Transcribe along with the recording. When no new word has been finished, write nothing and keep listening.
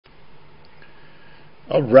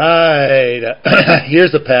All right,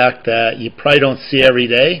 here's a pack that you probably don't see every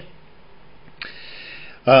day.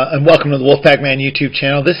 And welcome to the Wolfpack Man YouTube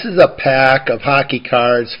channel. This is a pack of hockey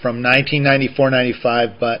cards from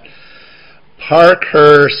 1994-95, but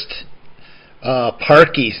Parkhurst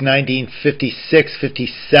Parkies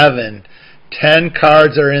 1956-57. 10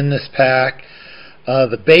 cards are in this pack.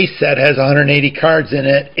 The base set has 180 cards in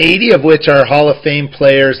it, 80 of which are Hall of Fame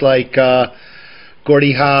players like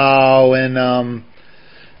Gordie Howe and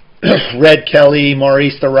Red Kelly,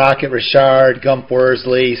 Maurice the Rocket Richard, Gump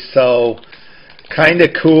Worsley. So kind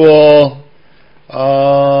of cool.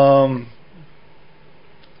 I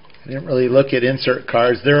didn't really look at insert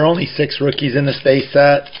cards. There are only 6 rookies in the base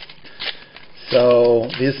set. So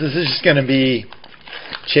this is just going to be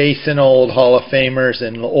chasing old Hall of Famers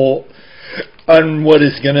and old on what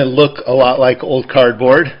is going to look a lot like old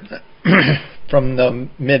cardboard from the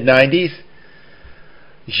mid-90s.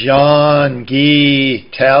 Jean-Guy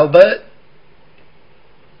Talbot.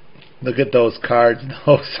 Look at those cards.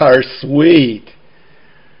 Those are sweet.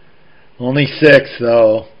 Only 6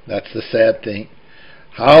 though. That's the sad thing.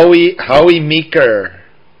 Howie Meeker.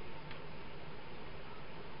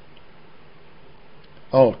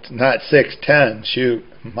 Oh, not 6, 10. Shoot,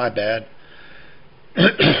 my bad.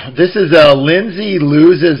 This is a Lindsay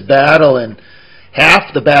loses battle, and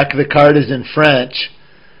half the back of the card is in French,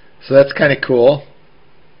 so that's kind of cool.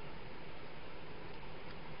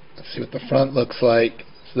 Let's see what the front looks like.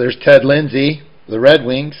 So there's Ted Lindsay, the Red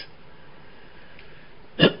Wings.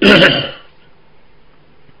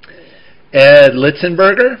 Ed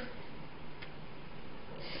Litzenberger.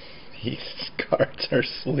 These cards are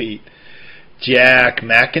sweet. Jack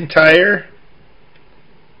McIntyre.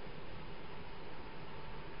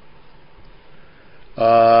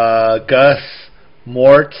 Gus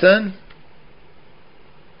Mortson.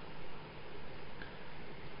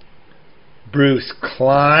 Bruce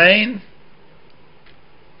Cline.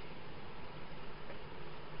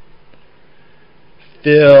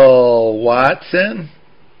 Phil Watson.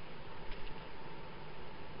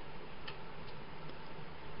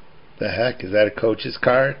 The heck, is that a coach's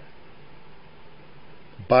card?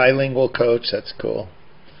 Bilingual coach, that's cool.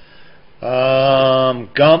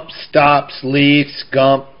 Gump stops Leafs.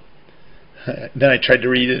 Gump. Then I tried to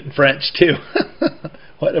read it in French too.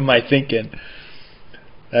 What am I thinking?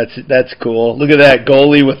 That's cool. Look at that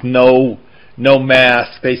goalie with no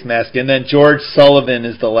mask, face mask, and then George Sullivan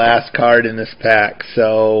is the last card in this pack.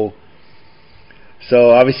 So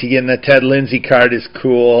obviously getting the Ted Lindsay card is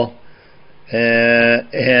cool,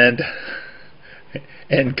 and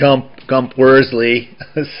Gump Worsley.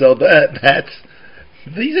 So that's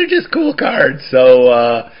these are just cool cards.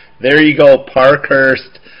 So there you go,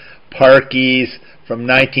 Parkhurst Parkies from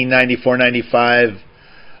 1994-95,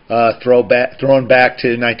 thrown back to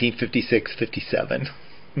 1956-57.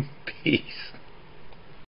 Peace.